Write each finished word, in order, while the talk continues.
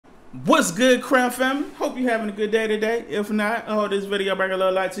What's good, Crown family? Hope you're having a good day today. If not, I hope this video bring a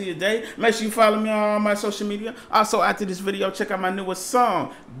little light to your day. Make sure you follow me on all my social media. Also, after this video, check out my newest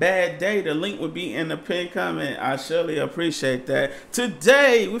song, Bad Day. The link will be in the pinned comment. I surely appreciate that.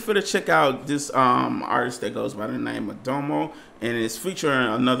 Today, we're finna check out this artist that goes by the name of Domo, and it's featuring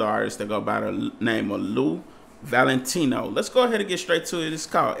another artist that goes by the name of Valentino. Let's go ahead and get straight to it. It's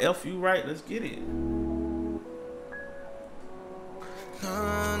called F You Right. Let's get it.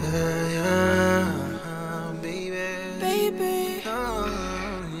 Baby.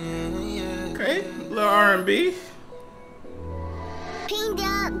 Okay, a little R&B.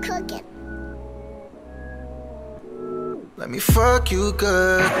 Cooking. Let me fuck you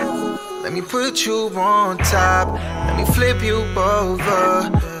good. Let me put you on top. Let me flip you over.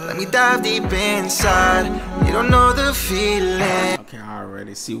 Let me dive deep inside. You don't know the feeling. Okay, I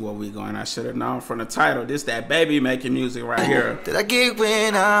already see where we going. I should have known from the title. This that baby making music right here. Did I get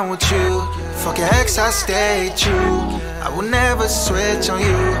when I'm with you? Fuck your ex, I stay true. I will never switch on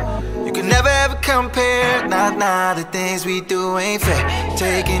you. You can never ever compare. Nah, the things we do ain't fair.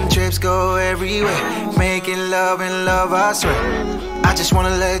 Taking trips, go everywhere. Making love and love, I swear. I just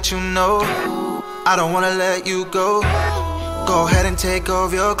wanna let you know I don't wanna let you go. Go ahead and take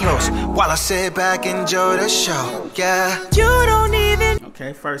off your clothes while I sit back, enjoy the show. Yeah, you don't even.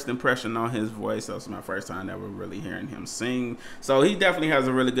 Okay, first impression on his voice. That was my first time ever really hearing him sing. So he definitely has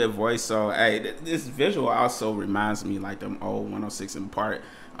a really good voice. So hey, this visual also reminds me like them old 106 in Park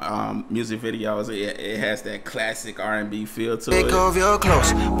music videos. It has that classic R&B feel to it. Take off your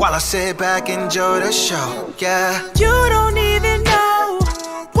clothes while I sit back, enjoy the show. Yeah, you don't even know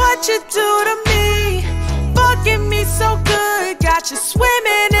what you do to me. Fucking me so good, got you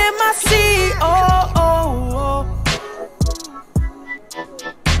swimming in my sea. Oh, oh, oh.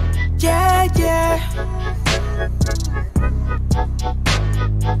 Yeah.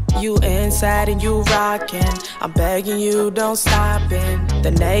 You inside and you rockin'. I'm begging you, don't stop it.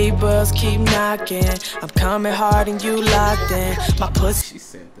 The neighbors keep knocking. I'm coming hard and you locked in. My pussy. She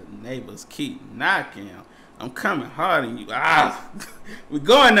said the neighbors keep knocking. I'm coming hard and you we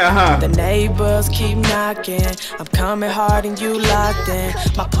going there, huh? The neighbors keep knocking. I'm coming hard and you locked in.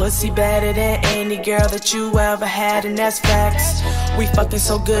 My pussy better than any girl that you ever had, and that's facts. We fucking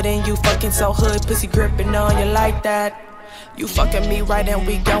so good and you fucking so hood. Pussy gripping on you like that. You fucking me right and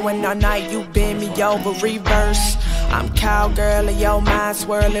we going all night. You bend me over, reverse. I'm cowgirl and your mind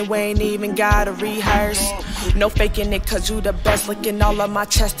swirling. We ain't even gotta rehearse. No faking it cause you the best. Looking all on my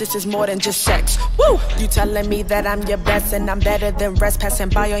chest, this is more than just sex. Woo! You telling me that I'm your best and I'm better than rest. Passing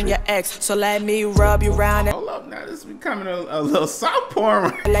by on your ex, so let me rub you round and hold up, now this is becoming a little soft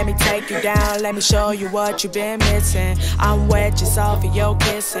porn. let me take you down, let me show you what you've been missing. I'm wet just off of your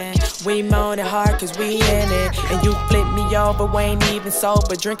kissing. We moaning hard cause we in it. And you flip me over, we ain't even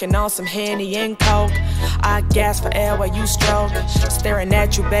sober. Drinking on some Henny and Coke. I gas for air while you stroke. Staring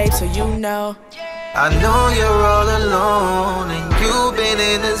at you, babe, so you know I know you're all alone and you've been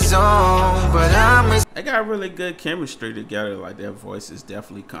in the zone, but they got really good chemistry together. Like their voices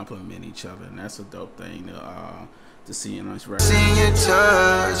definitely complement each other, and that's a dope thing to see in this record. Seeing your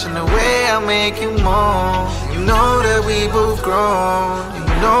touch and the way I make you moan. You know that we both grown. You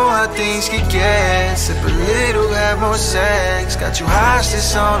know how things can get. Sip a little, have more sex. Got you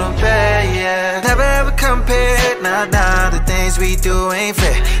hostage on the bed, yeah. Never ever compare. Nah, the things we do ain't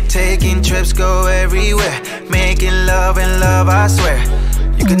fair. Taking trips, go everywhere. Making love and love, I swear.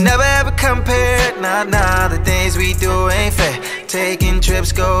 You can never ever compare. Nah, the things we do ain't fair. Taking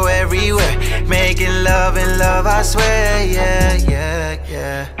trips, go everywhere. Making love and love, I swear. Yeah.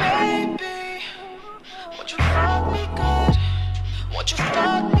 Baby, won't you fuck me good? Won't you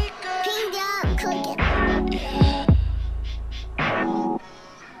fuck me good? Cooking. Yeah. Won't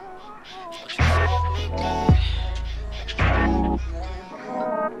you fuck me good?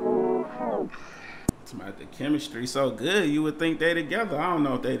 The chemistry so good, you would think they together. I don't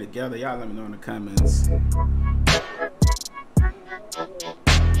know if they together. Y'all let me know in the comments.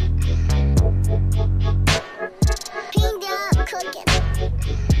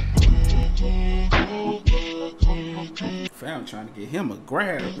 Fam trying to get him a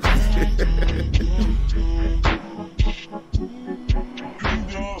grab.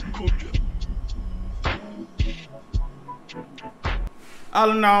 All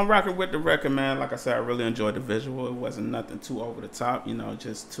in all, I'm rocking with the record, man. Like I said, I really enjoyed the visual. It wasn't nothing too over the top, you know,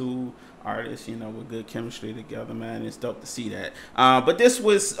 just two artists, you know, with good chemistry together, man. It's dope to see that. But this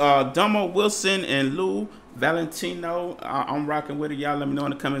was Domo Wilson and Valentino. I'm rocking with it. Y'all let me know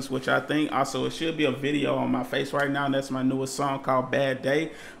in the comments what y'all think. Also, it should be a video on my face right now, and that's my newest song called Bad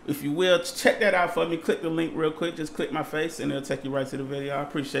Day. If you will, check that out for me. Click the link real quick. Just click my face, and it'll take you right to the video. I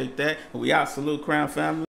appreciate that. We out. Salute, Crown family.